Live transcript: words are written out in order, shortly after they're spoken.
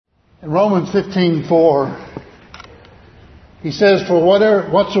In Romans 15:4, he says, "For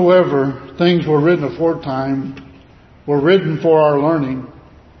whatsoever things were written aforetime were written for our learning,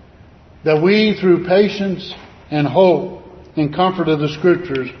 that we through patience and hope and comfort of the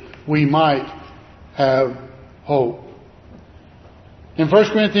Scriptures we might have hope." In 1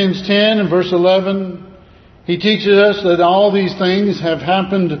 Corinthians 10 and verse 11, he teaches us that all these things have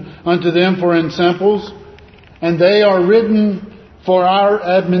happened unto them for ensamples, and they are written for our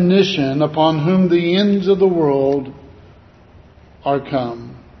admonition, upon whom the ends of the world are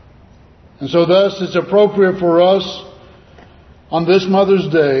come. And so thus it's appropriate for us on this Mother's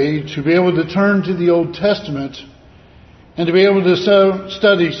Day to be able to turn to the Old Testament and to be able to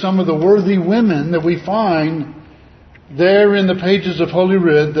study some of the worthy women that we find there in the pages of Holy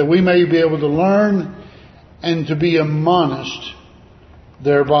Writ, that we may be able to learn and to be admonished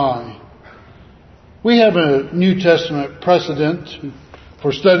thereby. We have a New Testament precedent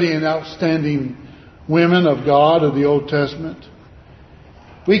for studying outstanding women of God of the Old Testament.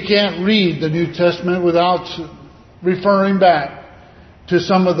 We can't read the New Testament without referring back to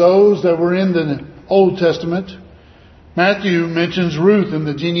some of those that were in the Old Testament. Matthew mentions Ruth in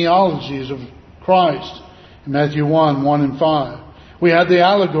the genealogies of Christ in Matthew 1 and 5. We had the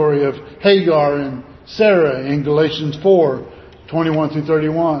allegory of Hagar and Sarah in Galatians 4:21 through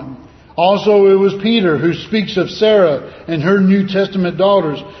 31. Also, it was Peter who speaks of Sarah and her New Testament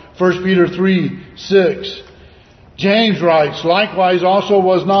daughters, 1 Peter 3:6. James writes, "Likewise also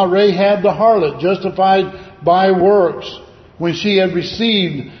was not Rahab the harlot justified by works when she had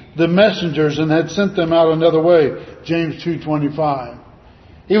received the messengers and had sent them out another way." James 2:25.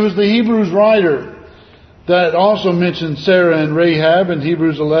 It was the Hebrews writer that also mentioned Sarah and Rahab in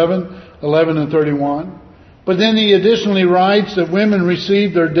Hebrews 11 and 31. But then he additionally writes that women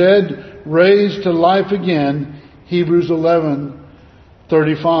received their dead raised to life again, Hebrews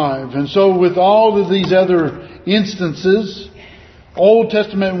 11:35. And so with all of these other instances, Old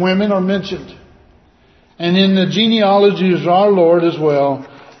Testament women are mentioned. And in the genealogies of our Lord as well,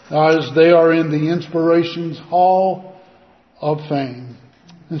 as they are in the Inspirations Hall of Fame.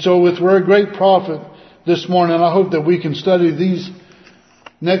 And so we're a great prophet this morning, I hope that we can study these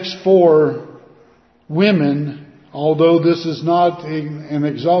next four women, although this is not an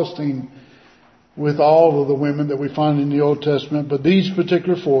exhausting with all of the women that we find in the Old Testament, but these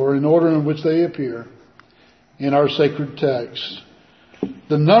particular four, in order in which they appear in our sacred text,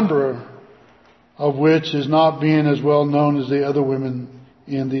 the number of which is not being as well known as the other women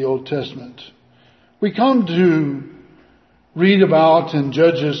in the Old Testament. We come to read about in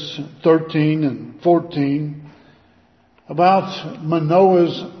Judges 13 and 14 about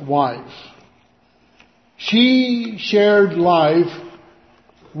Manoah's wife. She shared life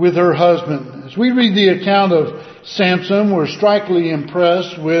with her husband. As we read the account of Samson, we're strikingly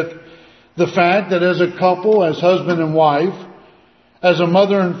impressed with the fact that as a couple, as husband and wife, as a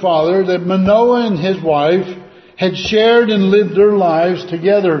mother and father, that Manoah and his wife had shared and lived their lives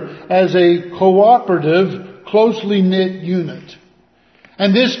together as a cooperative, closely knit unit.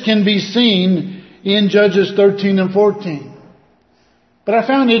 And this can be seen in Judges 13 and 14. But I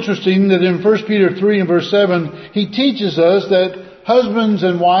found interesting that in 1 Peter 3 and verse 7, he teaches us that husbands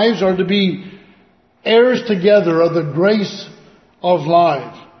and wives are to be heirs together of the grace of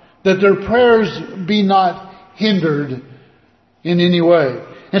life, that their prayers be not hindered in any way.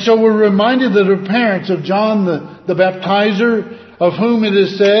 And so we're reminded that the parents of John the Baptizer, of whom it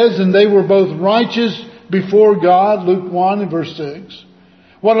is says, and they were both righteous before God, Luke 1 and verse 6.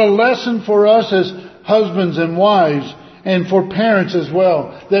 What a lesson for us as husbands and wives, and for parents as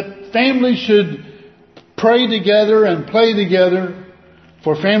well, that families should pray together and play together.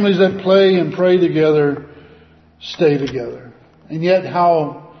 For families that play and pray together stay together. And yet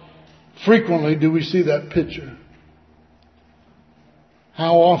how frequently do we see that picture?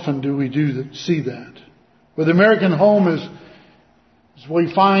 How often do we see that? Where the American home is, as we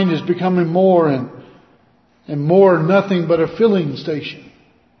find, is becoming more and more nothing but a filling station,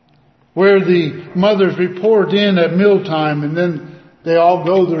 where the mothers report in at mealtime and then they all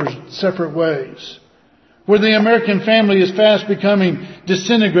go their separate ways, where the American family is fast becoming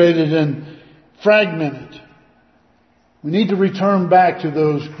disintegrated and fragmented. We need to return back to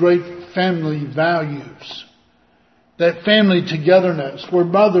those great family values, that family togetherness, where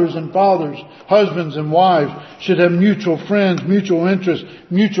mothers and fathers, husbands and wives should have mutual friends, mutual interests,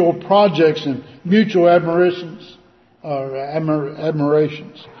 mutual projects, and mutual admirations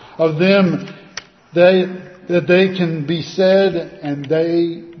of them, that they can be said, and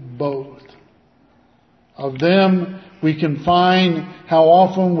they both. Of them we can find how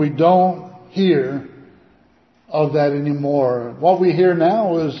often we don't hear of that anymore. What we hear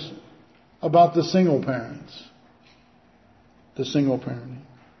now is about the single parents. The single parenting.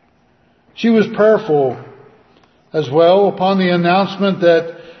 She was prayerful as well upon the announcement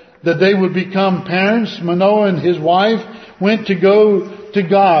that they would become parents. Manoah and his wife went to go to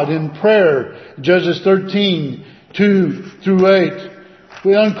God in prayer. Judges 13, 2-8.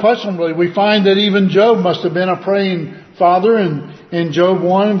 We find that even Job must have been a praying father in Job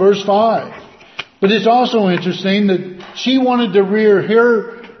 1 verse 5. But it's also interesting that she wanted to rear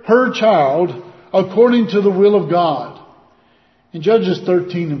her child according to the will of God. In Judges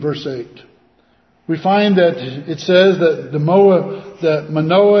 13 and verse 8, we find that it says that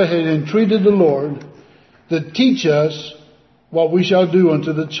Manoah had entreated the Lord to teach us what we shall do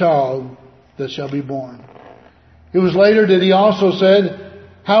unto the child that shall be born. It was later that he also said,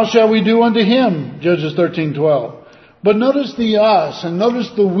 how shall we do unto him? Judges 13:12. But notice the us and notice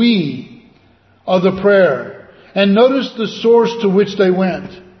the we of the prayer. And notice the source to which they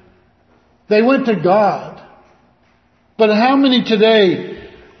went. They went to God. But how many today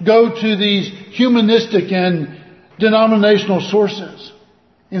go to these humanistic and denominational sources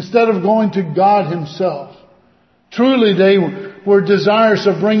instead of going to God Himself? Truly they were desirous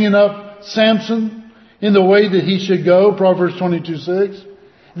of bringing up Samson in the way that he should go, Proverbs 22:6.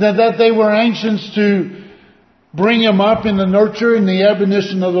 That they were anxious to bring him up in the nurture and the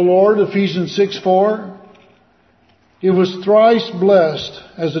admonition of the Lord, Ephesians 6:4. It was thrice blessed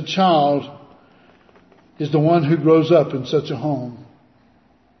as a child is the one who grows up in such a home.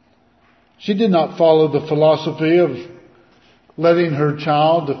 She did not follow the philosophy of letting her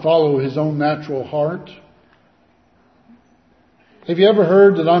child to follow his own natural heart. Have you ever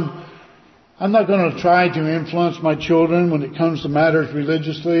heard that I'm not going to try to influence my children when it comes to matters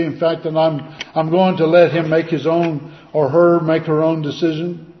religiously. In fact, that I'm going to let him make his own or her make her own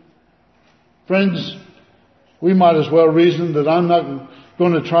decision. Friends, we might as well reason that I'm not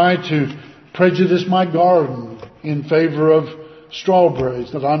going to try to prejudice my garden in favor of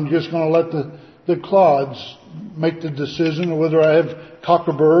strawberries, that I'm just going to let the clods make the decision of whether I have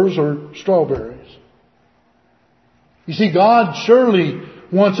cockleburs or strawberries. You see, God surely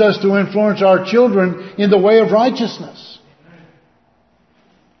wants us to influence our children in the way of righteousness.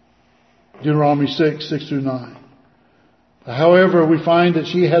 Deuteronomy 6:6-9. However, we find that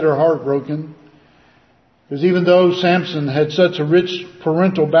she had her heart broken, because even though Samson had such a rich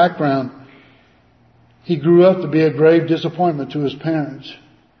parental background, he grew up to be a grave disappointment to his parents.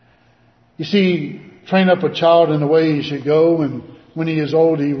 You see, train up a child in the way he should go, and when he is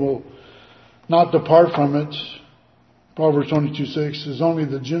old, he will not depart from it. Proverbs 22:6 is only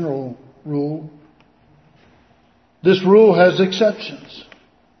the general rule. This rule has exceptions.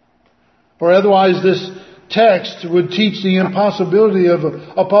 Or otherwise this text would teach the impossibility of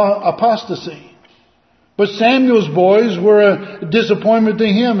apostasy. But Samuel's boys were a disappointment to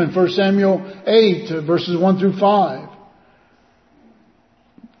him in 1 Samuel 8, verses 1-5.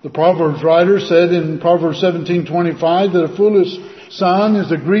 The Proverbs writer said in Proverbs 17:25 that a foolish son is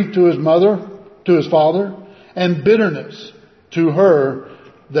a grief to his father, and bitterness to her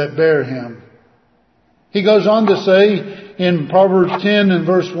that bare him. He goes on to say in Proverbs 10 and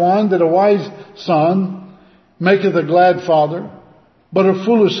verse 1 that a wise son maketh a glad father, but a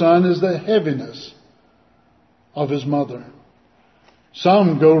foolish son is the heaviness of his mother.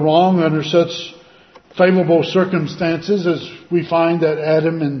 Some go wrong under such favorable circumstances as we find that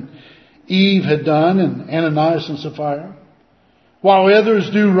Adam and Eve had done, and Ananias and Sapphira, while others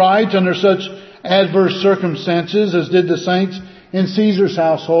do right under such adverse circumstances as did the saints in Caesar's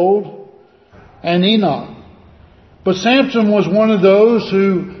household and Enoch. But Samson was one of those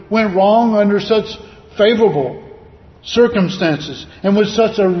who went wrong under such favorable circumstances and with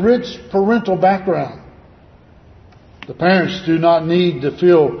such a rich parental background. The parents do not need to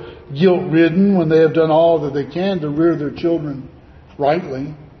feel guilt-ridden when they have done all that they can to rear their children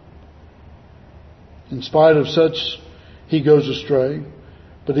rightly. In spite of such, he goes astray.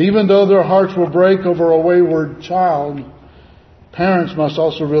 But even though their hearts will break over a wayward child, parents must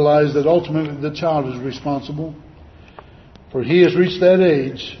also realize that ultimately the child is responsible. For he has reached that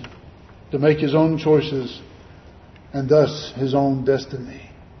age to make his own choices and thus his own destiny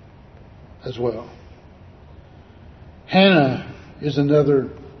as well. Hannah is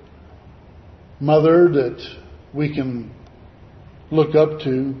another mother that we can look up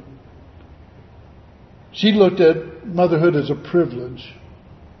to. She looked at motherhood as a privilege.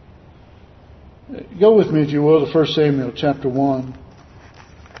 Go with me, if you will, to 1 Samuel chapter 1.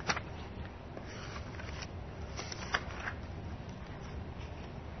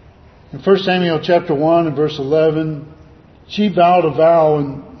 In 1 Samuel chapter 1 and verse 11, she vowed a vow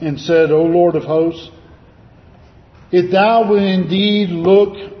and said, O Lord of hosts, if thou wilt indeed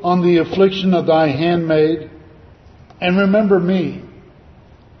look on the affliction of thy handmaid, and remember me,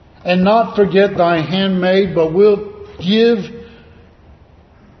 and not forget thy handmaid, but wilt give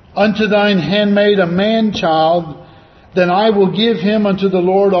unto thine handmaid a man child, then I will give him unto the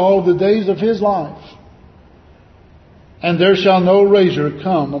Lord all the days of his life, and there shall no razor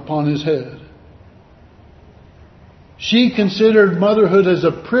come upon his head. She considered motherhood as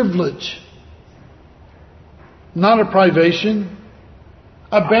a privilege, not a privation.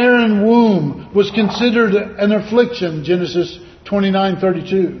 A barren womb was considered an affliction, Genesis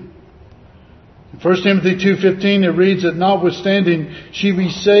 29:32. In 1 Timothy 2:15 it reads that notwithstanding she be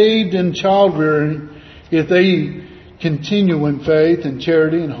saved in childbearing if they continue in faith and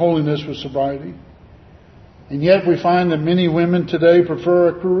charity and holiness with sobriety. And yet we find that many women today prefer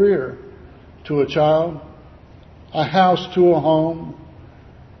a career to a child, a house to a home,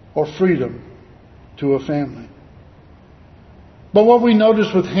 or freedom to a family. But what we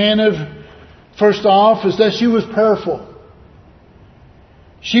notice with Hannah, first off, is that she was prayerful.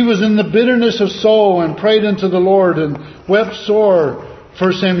 She was in the bitterness of soul and prayed unto the Lord and wept sore,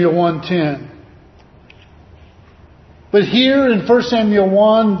 1 Samuel 1:10. But here in 1 Samuel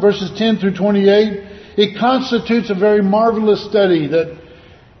 1, verses 10 through 28, it constitutes a very marvelous study that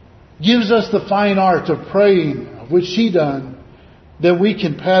gives us the fine art of praying, of which she done, that we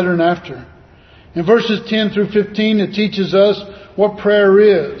can pattern after. In verses 10 through 15, it teaches us what prayer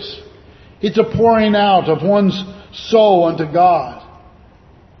is. It's a pouring out of one's soul unto God.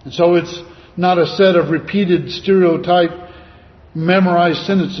 And so it's not a set of repeated stereotype memorized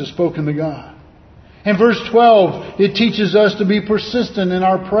sentences spoken to God. In verse 12, it teaches us to be persistent in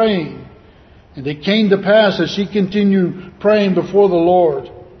our praying. And it came to pass as she continued praying before the Lord.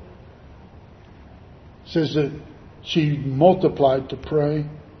 It says that she multiplied to pray.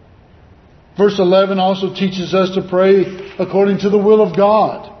 Verse 11 also teaches us to pray according to the will of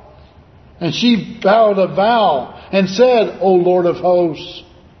God. And she vowed a vow and said, O Lord of hosts,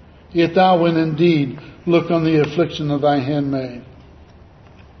 if thou wilt indeed look on the affliction of thy handmaid.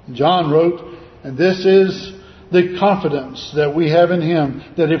 John wrote, and this is the confidence that we have in Him,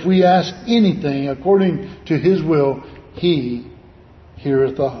 that if we ask anything according to His will, He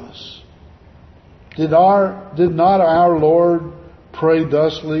heareth us. Did not our Lord pray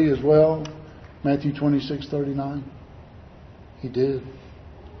thusly as well? Matthew 26:39. He did.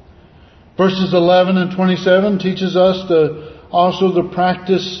 Verses 11 and 27 teaches us also to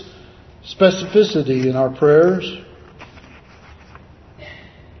practice specificity in our prayers.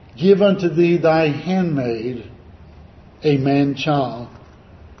 Give unto thee thy handmaid a man child.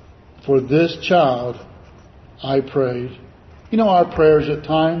 For this child I prayed. You know, our prayers at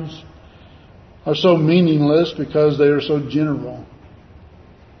times are so meaningless because they are so general.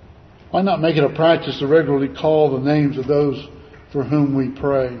 Why not make it a practice to regularly call the names of those for whom we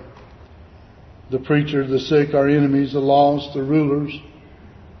pray? The preacher, the sick, our enemies, the lost, the rulers.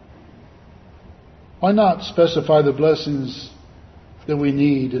 Why not specify the blessings that we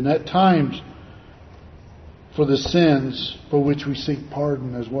need, and at times for the sins for which we seek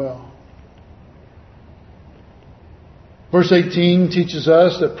pardon as well? Verse 18 teaches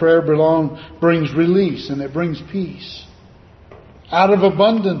us that prayer brings release and it brings peace. Out of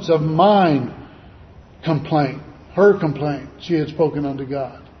abundance of mine complaint, her complaint, she had spoken unto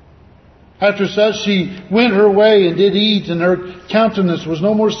God. After such she went her way and did eat, and her countenance was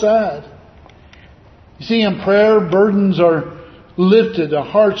no more sad. You see, in prayer, burdens are lifted, our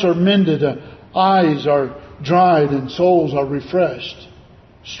hearts are mended, eyes are dried, and souls are refreshed.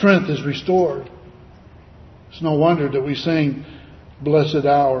 Strength is restored. It's no wonder that we sing, Blessed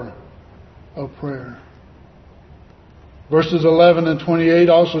Hour of Prayer. Verses 11 and 28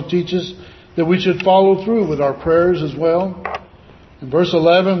 also teach us that we should follow through with our prayers as well. In verse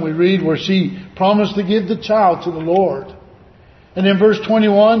 11 we read where she promised to give the child to the Lord. And in verse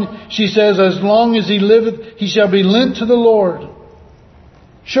 21 she says, as long as he liveth, he shall be lent to the Lord.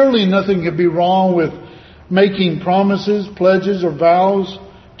 Surely nothing could be wrong with making promises, pledges, or vows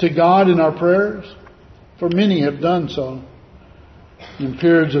to God in our prayers. For many have done so in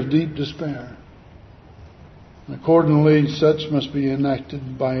periods of deep despair. Accordingly, such must be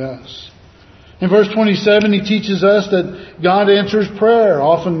enacted by us. In verse 27, he teaches us that God answers prayer,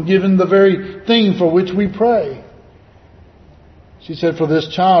 often given the very thing for which we pray. She said, for this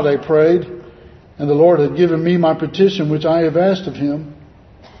child I prayed, and the Lord had given me my petition which I have asked of Him.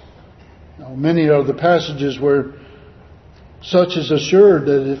 Now, many are the passages where such is assured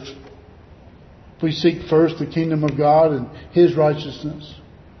that if we seek first the kingdom of God and His righteousness,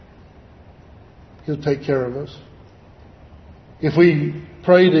 He'll take care of us. If we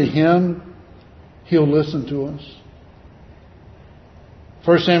pray to Him, He'll listen to us.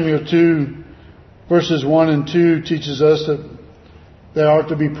 1 Samuel 2, verses 1 and 2 teaches us that there are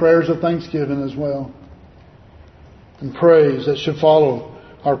to be prayers of thanksgiving as well, and praise that should follow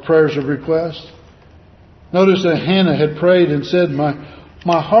our prayers of request. Notice that Hannah had prayed and said, My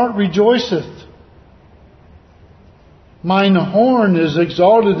heart rejoiceth. Mine horn is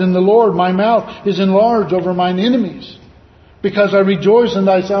exalted in the Lord. My mouth is enlarged over mine enemies. Because I rejoice in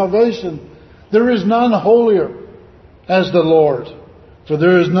thy salvation. There is none holier as the Lord. For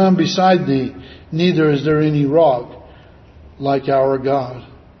there is none beside thee, neither is there any rock like our God.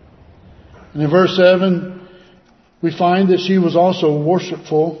 And in verse 7, we find that she was also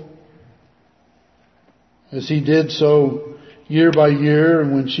worshipful, as he did so year by year,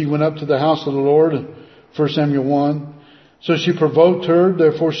 and when she went up to the house of the Lord, 1 Samuel 1. So she provoked her,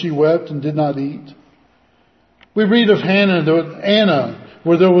 therefore she wept and did not eat. We read of Anna,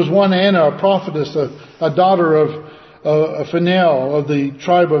 where there was one Anna, a prophetess, a daughter of Phanuel of the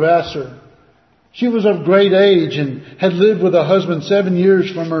tribe of Asher. She was of great age and had lived with a husband 7 years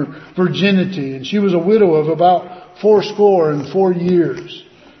from her virginity, and she was a widow of about 84 years,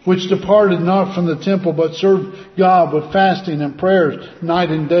 which departed not from the temple, but served God with fasting and prayers night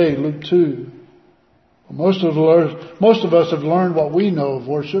and day. Luke 2. Most of us have learned what we know of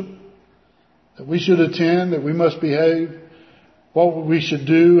worship, that we should attend, that we must behave, what we should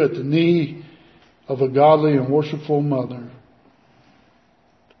do at the knee of a godly and worshipful mother.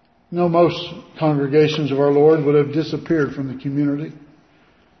 You know, most congregations of our Lord would have disappeared from the community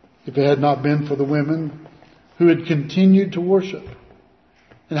if it had not been for the women who had continued to worship.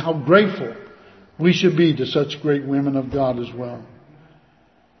 And how grateful we should be to such great women of God as well.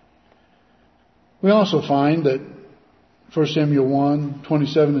 We also find that 1 Samuel 1,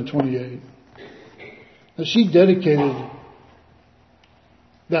 27 and 28, that she dedicated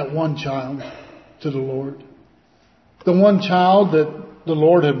that one child to the Lord. The one child that the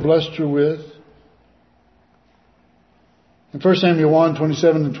Lord had blessed her with. In 1 Samuel 1,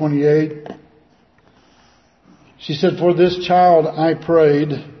 27 and 28, she said, For this child I prayed,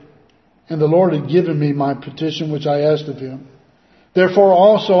 and the Lord had given me my petition which I asked of him. Therefore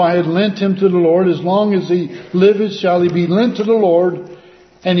also I had lent him to the Lord. As long as he liveth shall he be lent to the Lord.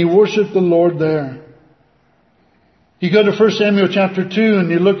 And he worshipped the Lord there. You go to 1 Samuel chapter 2 and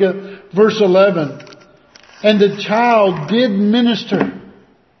you look at verse 11. And the child did minister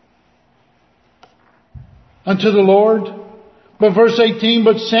unto the Lord. But verse 18,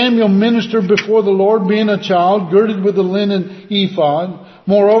 But Samuel ministered before the Lord, being a child, girded with a linen ephod.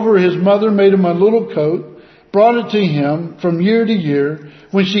 Moreover, his mother made him a little coat, brought it to him from year to year,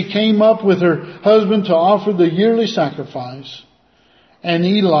 when she came up with her husband to offer the yearly sacrifice. And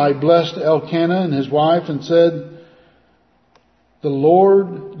Eli blessed Elkanah and his wife and said, The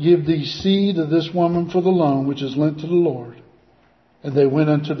Lord give thee seed of this woman for the loan which is lent to the Lord. And they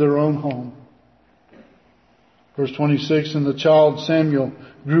went unto their own home. Verse 26, And the child Samuel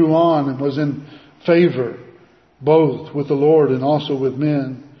grew on and was in favor, both with the Lord and also with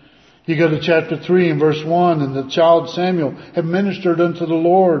men. You go to chapter 3 and verse 1, And the child Samuel had ministered unto the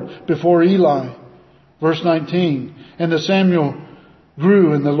Lord before Eli. Verse 19, And the Samuel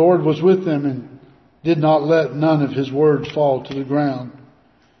grew, and the Lord was with him, and did not let none of his words fall to the ground.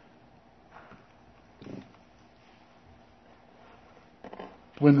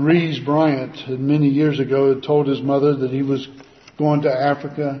 When Rees Bryant, many years ago, had told his mother that he was going to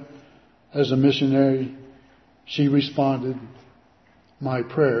Africa as a missionary, she responded, My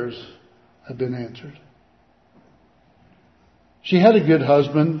prayers have been answered. She had a good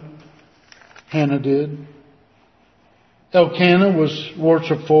husband, Hannah did. Elkanah was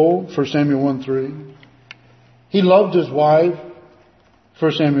worshipful, 1 Samuel 1:3. He loved his wife,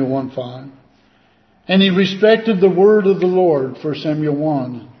 1 Samuel 1:5. And he respected the word of the Lord, 1 Samuel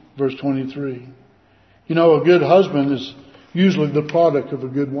 1, verse 23. You know, a good husband is usually the product of a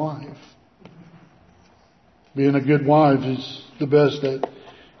good wife. Being a good wife is the best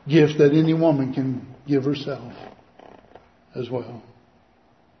gift that any woman can give herself as well.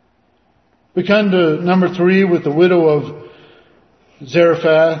 We come to number 3 with the widow of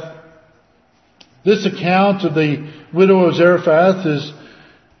Zarephath. This account of the widow of Zarephath is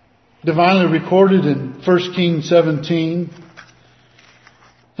divinely recorded in 1 Kings 17.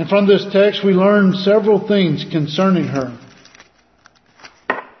 And from this text we learn several things concerning her.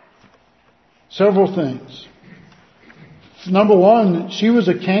 Several things. Number 1, she was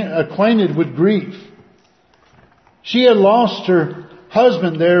acquainted with grief. She had lost her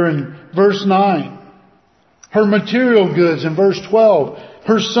husband there in verse 9. Her material goods in verse 12.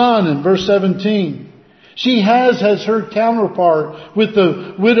 Her son in verse 17. She has as her counterpart with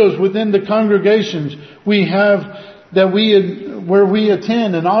the widows within the congregations. We have where we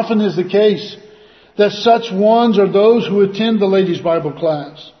attend, and often is the case that such ones are those who attend the ladies' Bible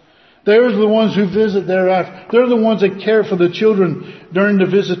class. They're the ones who visit thereafter. They're the ones that care for the children during the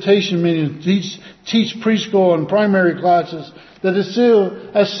visitation meetings, teach preschool and primary classes, that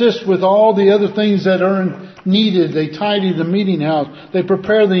assist with all the other things that are needed. They tidy the meeting house. They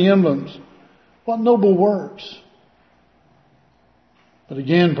prepare the emblems. What noble works! But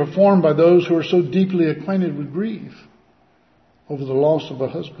again, performed by those who are so deeply acquainted with grief over the loss of a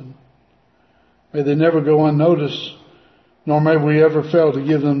husband. May they never go unnoticed, nor may we ever fail to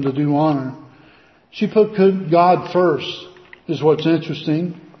give them the due honor. She put God first, is what's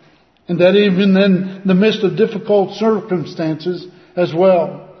interesting. And that even in the midst of difficult circumstances as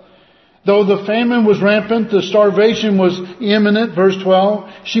well. Though the famine was rampant, the starvation was imminent, verse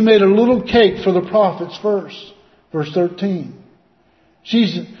 12, she made a little cake for the prophets first, verse 13.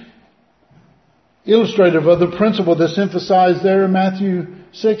 She's illustrative of the principle that's emphasized there in Matthew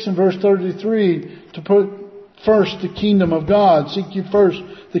 6 and verse 33, to put first the kingdom of God. Seek ye first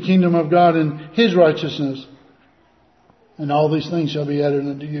the kingdom of God and His righteousness, and all these things shall be added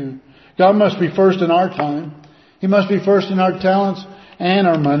unto you. God must be first in our time. He must be first in our talents and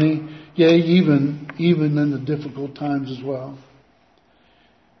our money, yea, even in the difficult times as well.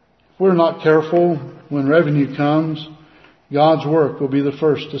 If we're not careful, when revenue comes, God's work will be the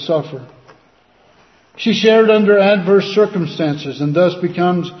first to suffer. She shared under adverse circumstances and thus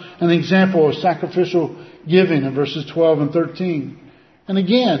becomes an example of sacrificial giving in verses 12 and 13. And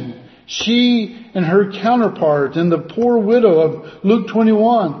again, she and her counterpart and the poor widow of Luke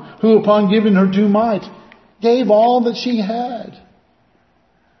 21, who upon giving her due mite, gave all that she had.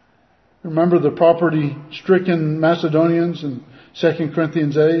 Remember the poverty-stricken Macedonians in 2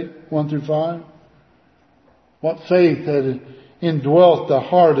 Corinthians 8, 1 through 5? What faith had indwelt the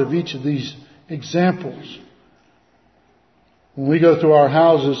heart of each of these examples. When we go through our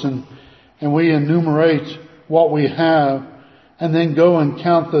houses and we enumerate what we have and then go and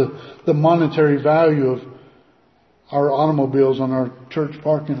count the monetary value of our automobiles on our church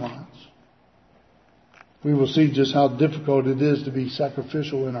parking lots, we will see just how difficult it is to be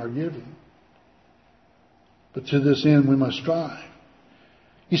sacrificial in our giving. But to this end we must strive.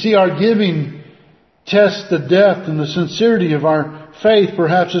 You see, our giving tests the depth and the sincerity of our faith,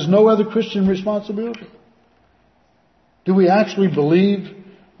 perhaps as no other Christian responsibility. Do we actually believe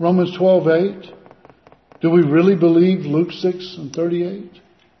Romans 12:8? Do we really believe Luke 6 and 38?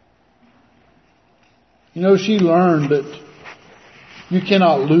 You know, she learned that you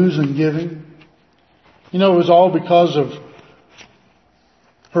cannot lose in giving. You know, it was all because of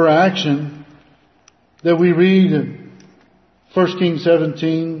her action that we read in 1 Kings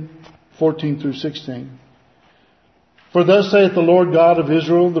 17, 14 through 16. For thus saith the Lord God of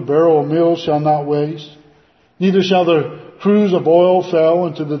Israel, the barrel of meal shall not waste, neither shall the cruse of oil fail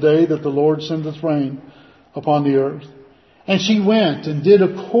unto the day that the Lord sendeth rain upon the earth. And she went and did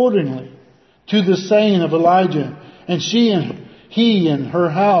accordingly to the saying of Elijah, and he and her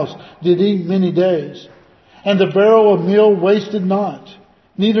house did eat many days. And the barrel of meal wasted not,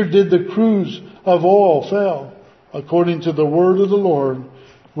 neither did the cruse of oil fail, according to the word of the Lord,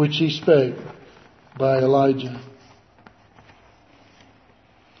 which He spake by Elijah.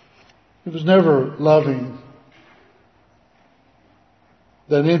 It was never loving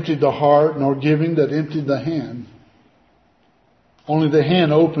that emptied the heart, nor giving that emptied the hand. Only the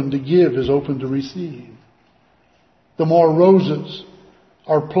hand open to give is open to receive. The more roses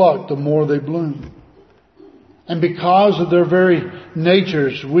are plucked, the more they bloom. And because of their very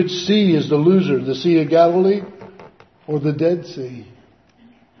natures, which sea is the loser? The Sea of Galilee or the Dead Sea?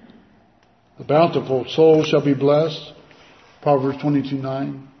 The bountiful soul shall be blessed, Proverbs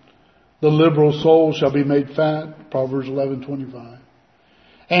 22:9. The liberal soul shall be made fat, Proverbs 11:25.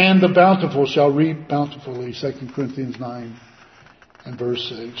 And the bountiful shall reap bountifully, 2 Corinthians 9 and verse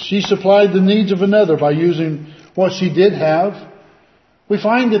 6. She supplied the needs of another by using what she did have. We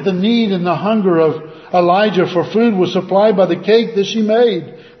find that the need and the hunger of Elijah for food was supplied by the cake that she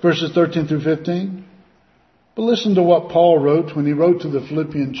made, verses 13 through 15. But listen to what Paul wrote when he wrote to the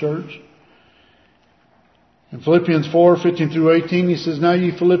Philippian church. In Philippians 4:15 through 18, he says, Now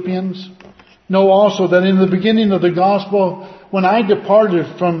ye Philippians, know also that in the beginning of the gospel, when I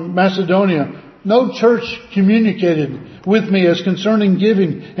departed from Macedonia, no church communicated with me as concerning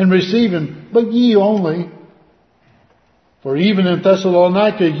giving and receiving, but ye only. For even in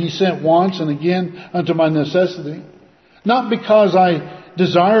Thessalonica ye sent once and again unto my necessity. Not because I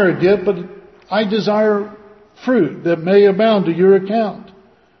desire a gift, but I desire fruit that may abound to your account.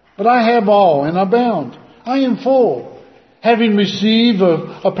 But I have all and abound. I am full, having received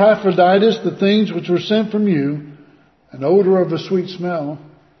of Epaphroditus the things which were sent from you, an odor of a sweet smell,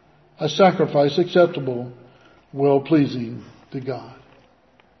 a sacrifice acceptable, well-pleasing to God.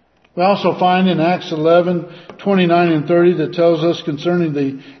 We also find in Acts 11:29 and 30 that tells us concerning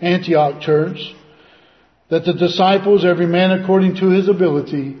the Antioch church that the disciples, every man according to his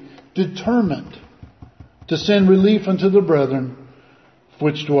ability, determined to send relief unto the brethren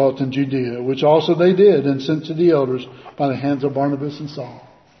which dwelt in Judea, which also they did and sent to the elders by the hands of Barnabas and Saul.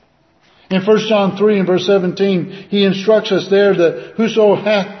 In 1 John 3 and verse 17, he instructs us there that whoso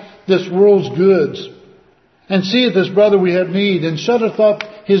hath this world's goods and seeth his brother we have need, and shutteth up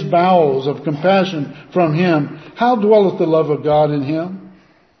his bowels of compassion from him, how dwelleth the love of God in him?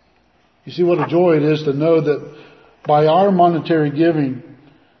 You see what a joy it is to know that by our monetary giving,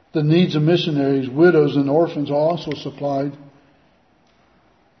 the needs of missionaries, widows, and orphans are also supplied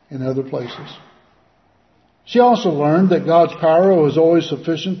in other places. She also learned that God's power was always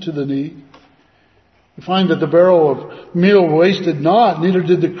sufficient to the need. We find that the barrel of meal wasted not, neither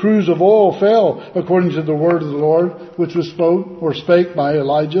did the cruse of oil fail, according to the word of the Lord, which was spake by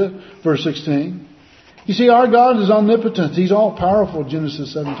Elijah, verse 16. You see, our God is omnipotent. He's all powerful,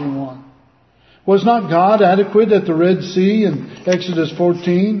 Genesis 17:1. Was not God adequate at the Red Sea in Exodus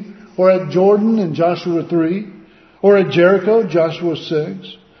 14, or at Jordan in Joshua 3, or at Jericho, Joshua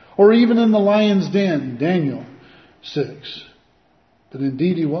 6, or even in the lion's den, Daniel 6? But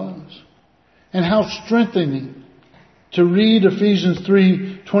indeed He was. And how strengthening to read Ephesians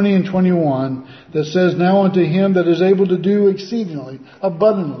 3:20 and 21 that says, now unto Him that is able to do exceedingly,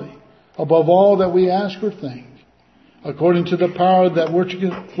 abundantly, above all that we ask or think, according to the power that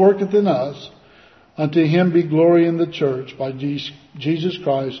worketh in us, unto Him be glory in the church by Jesus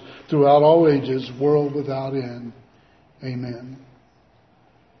Christ throughout all ages, world without end. Amen.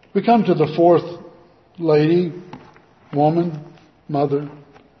 We come to the fourth lady, woman, mother.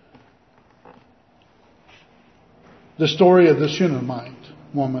 The story of the Shunammite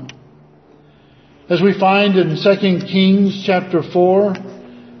woman. As we find in 2 Kings chapter 4,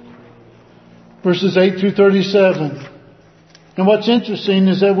 verses 8 through 37. And what's interesting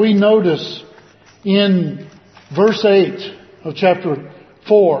is that we notice in verse 8 of chapter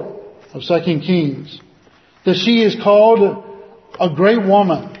 4 of 2 Kings that she is called a great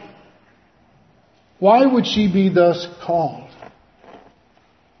woman. Why would she be thus called?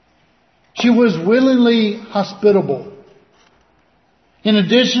 She was willingly hospitable. In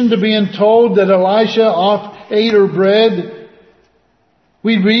addition to being told that Elisha oft ate her bread,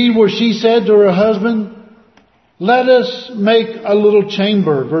 we read where she said to her husband, let us make a little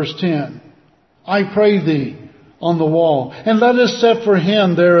chamber, verse 10, I pray thee, on the wall, and let us set for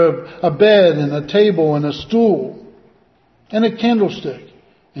him there a bed and a table and a stool and a candlestick.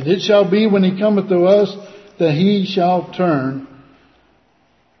 And it shall be when he cometh to us that he shall turn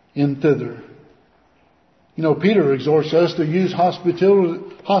in thither. You know, Peter exhorts us to use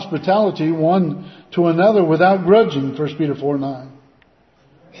hospitality one to another without grudging, 1 Peter 4:9.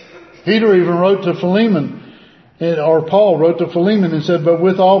 Peter even wrote to Philemon, or Paul wrote to Philemon and said, but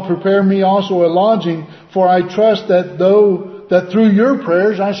withal prepare me also a lodging, for I trust that through your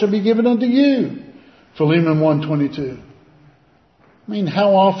prayers I shall be given unto you. Philemon 1:22. I mean,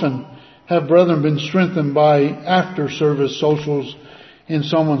 how often have brethren been strengthened by after-service socials in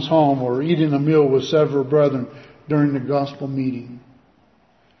someone's home or eating a meal with several brethren during the gospel meeting?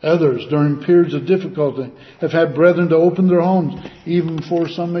 Others, during periods of difficulty, have had brethren to open their homes, even for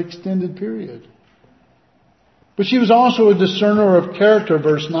some extended period. But she was also a discerner of character,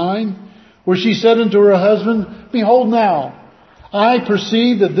 verse 9, where she said unto her husband, behold now, I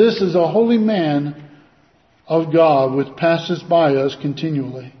perceive that this is a holy man of God, which passes by us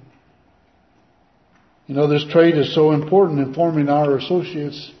continually. You know, this trait is so important in forming our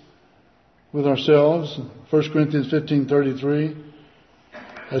associates with ourselves, 1 Corinthians 15:33,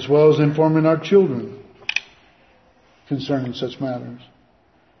 as well as in forming our children concerning such matters.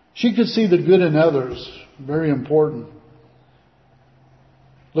 She could see the good in others, very important.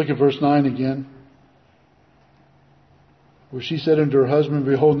 Look at verse 9 again, where she said unto her husband,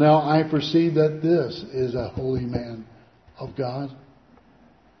 behold, now I perceive that this is a holy man of God.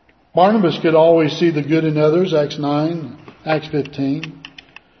 Barnabas could always see the good in others, Acts 9, Acts 15.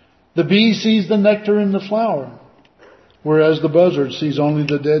 The bee sees the nectar in the flower, whereas the buzzard sees only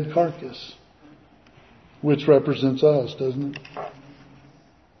the dead carcass, which represents us, doesn't it?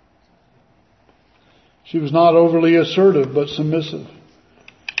 She was not overly assertive, but submissive.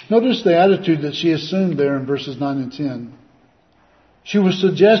 Notice the attitude that she assumed there in verses 9 and 10. She was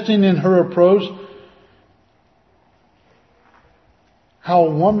suggesting in her approach how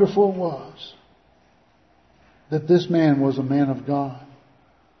wonderful it was that this man was a man of God.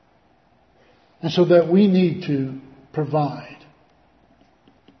 And so that we need to provide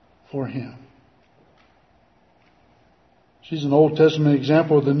for him. She's an Old Testament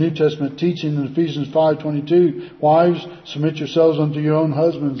example of the New Testament teaching in Ephesians 5:22. Wives, submit yourselves unto your own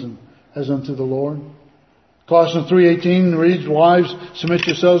husbands as unto the Lord. Colossians 3:18 reads, wives, submit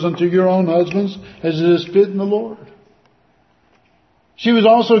yourselves unto your own husbands as it is fit in the Lord. She was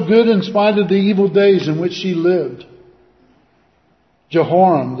also good in spite of the evil days in which she lived.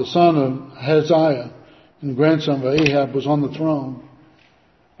 Jehoram, the son of Ahaziah and grandson of Ahab, was on the throne.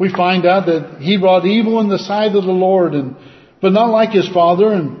 We find out that he wrought evil in the sight of the Lord, but not like his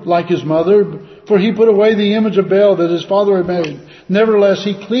father and like his mother, for he put away the image of Baal that his father had made. Nevertheless,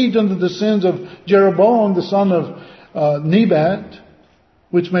 he cleaved unto the sins of Jeroboam, the son of Nebat,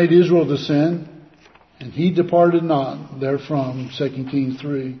 which made Israel to sin, and he departed not therefrom. 2 Kings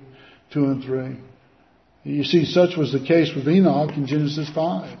 3:2 and 3. You see, such was the case with Enoch in Genesis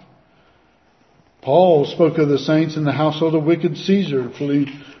 5. Paul spoke of the saints in the household of wicked Caesar,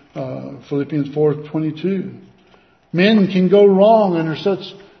 Philippians 4:22. Men can go wrong under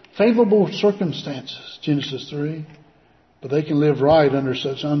such favorable circumstances, Genesis 3, but they can live right under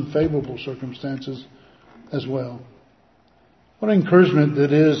such unfavorable circumstances as well. What encouragement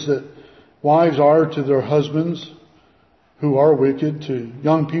it is that wives are to their husbands who are wicked, to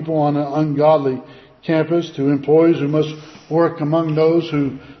young people on an ungodly campus, to employees who must work among those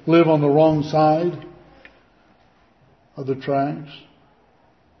who live on the wrong side of the tracks.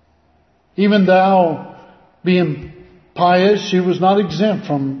 Even thou, being pious, she was not exempt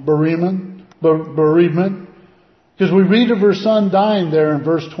from bereavement, because we read of her son dying there in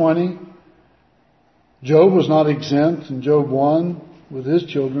verse 20. Job was not exempt in Job 1 with his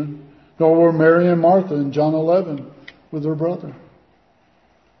children, nor were Mary and Martha in John 11 with her brother.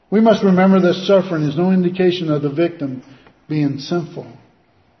 We must remember that suffering is no indication of the victim being sinful.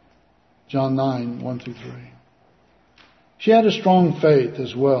 John 9:1-3. She had a strong faith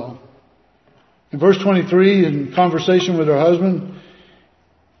as well. In verse 23, in conversation with her husband,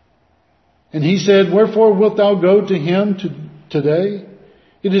 and he said, wherefore wilt thou go to him today?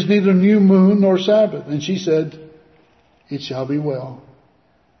 It is neither new moon nor Sabbath. And she said, it shall be well.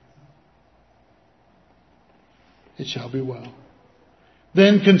 It shall be well.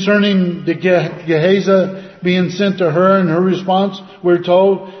 Then concerning the Gehazi being sent to her, and her response, we're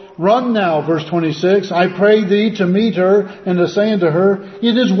told, run now, verse 26, I pray thee to meet her, and to say unto her,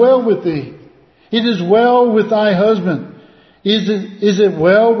 it is well with thee. It is well with thy husband. Is it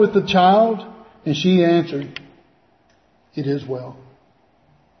well with the child? And she answered, it is well.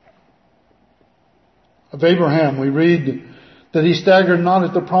 Of Abraham, we read that he staggered not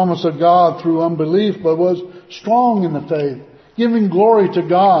at the promise of God through unbelief, but was strong in the faith, giving glory to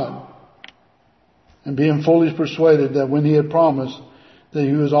God, and being fully persuaded that when he had promised, that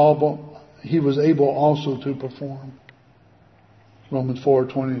he was able also to perform. Romans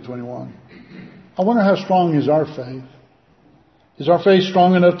 4:20-21. I wonder how strong is our faith. Is our faith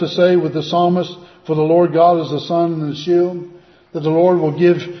strong enough to say with the psalmist, for the Lord God is the sun and the shield, that the Lord will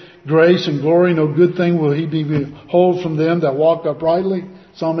give grace and glory, no good thing will he be withhold from them that walk uprightly?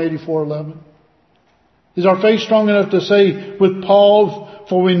 Psalm 84:11. Is our faith strong enough to say with Paul,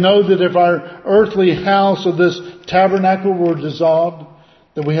 for we know that if our earthly house of this tabernacle were dissolved,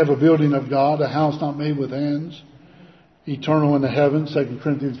 that we have a building of God, a house not made with hands, eternal in the heavens, 2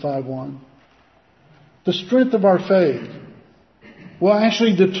 Corinthians 5:1. The strength of our faith will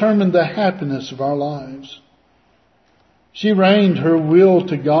actually determine the happiness of our lives. She reined her will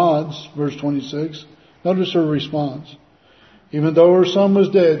to God's, verse 26. Notice her response. Even though her son was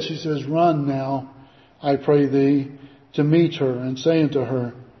dead, she says, run now, I pray thee, to meet her, and say unto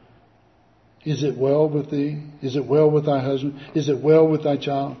her, is it well with thee? Is it well with thy husband? Is it well with thy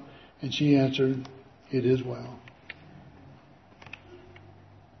child? And she answered, it is well.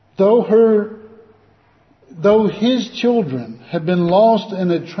 Though his children had been lost in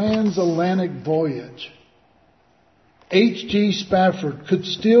a transatlantic voyage, H.G. Spafford could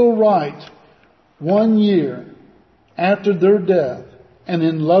still write 1 year after their death and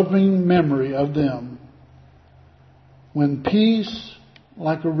in loving memory of them, when peace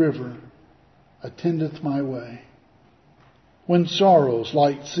like a river attendeth my way, when sorrows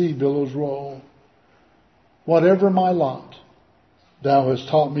like sea billows roll, whatever my lot, thou hast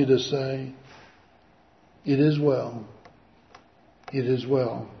taught me to say, it is well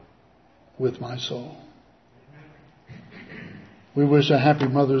with my soul. We wish a happy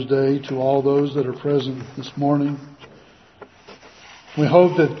Mother's Day to all those that are present this morning. We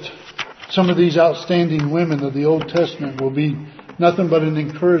hope that some of these outstanding women of the Old Testament will be nothing but an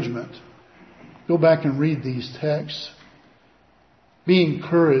encouragement. Go back and read these texts. Be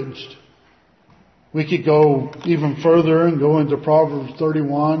encouraged We could go even further and go into Proverbs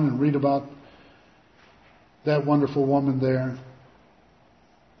 31 and read about that wonderful woman there.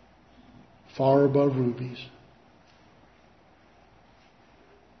 Far above rubies.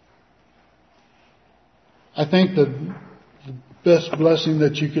 I think the best blessing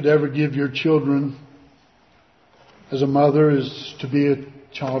that you could ever give your children as a mother is to be a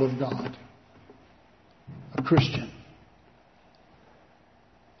child of God. A Christian.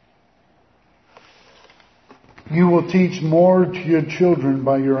 You will teach more to your children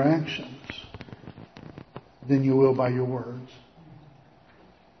by your actions than you will by your words.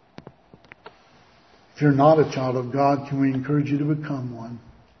 If you're not a child of God, can we encourage you to become one?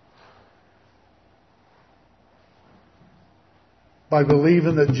 By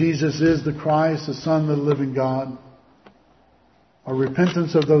believing that Jesus is the Christ, the Son of the living God. A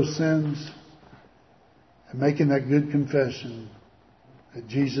repentance of those sins and making that good confession that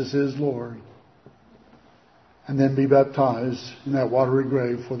Jesus is Lord. And then be baptized in that watery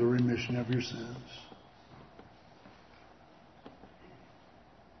grave for the remission of your sins.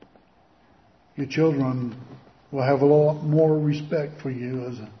 Your children will have a lot more respect for you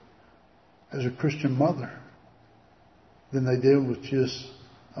as a Christian mother than they did with just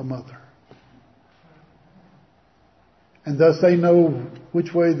a mother. And thus they know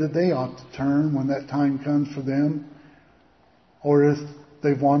which way that they ought to turn when that time comes for them, or if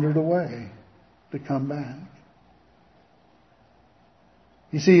they've wandered away, to come back.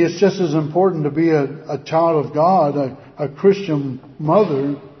 You see, it's just as important to be a child of God, a Christian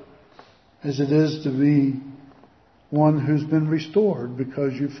mother, as it is to be one who's been restored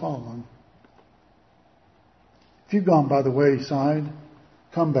because you've fallen. If you've gone by the wayside,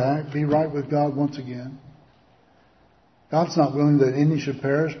 come back, be right with God once again. God's not willing that any should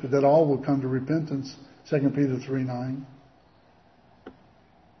perish, but that all will come to repentance. 2 Peter 3:9.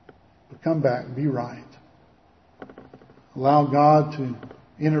 But come back, be right. Allow God to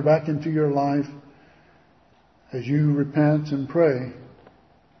enter back into your life as you repent and pray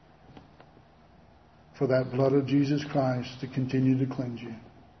for that blood of Jesus Christ to continue to cleanse you.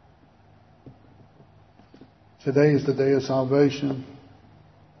 Today is the day of salvation.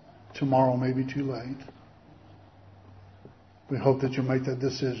 Tomorrow may be too late. We hope that you'll make that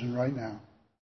decision right now.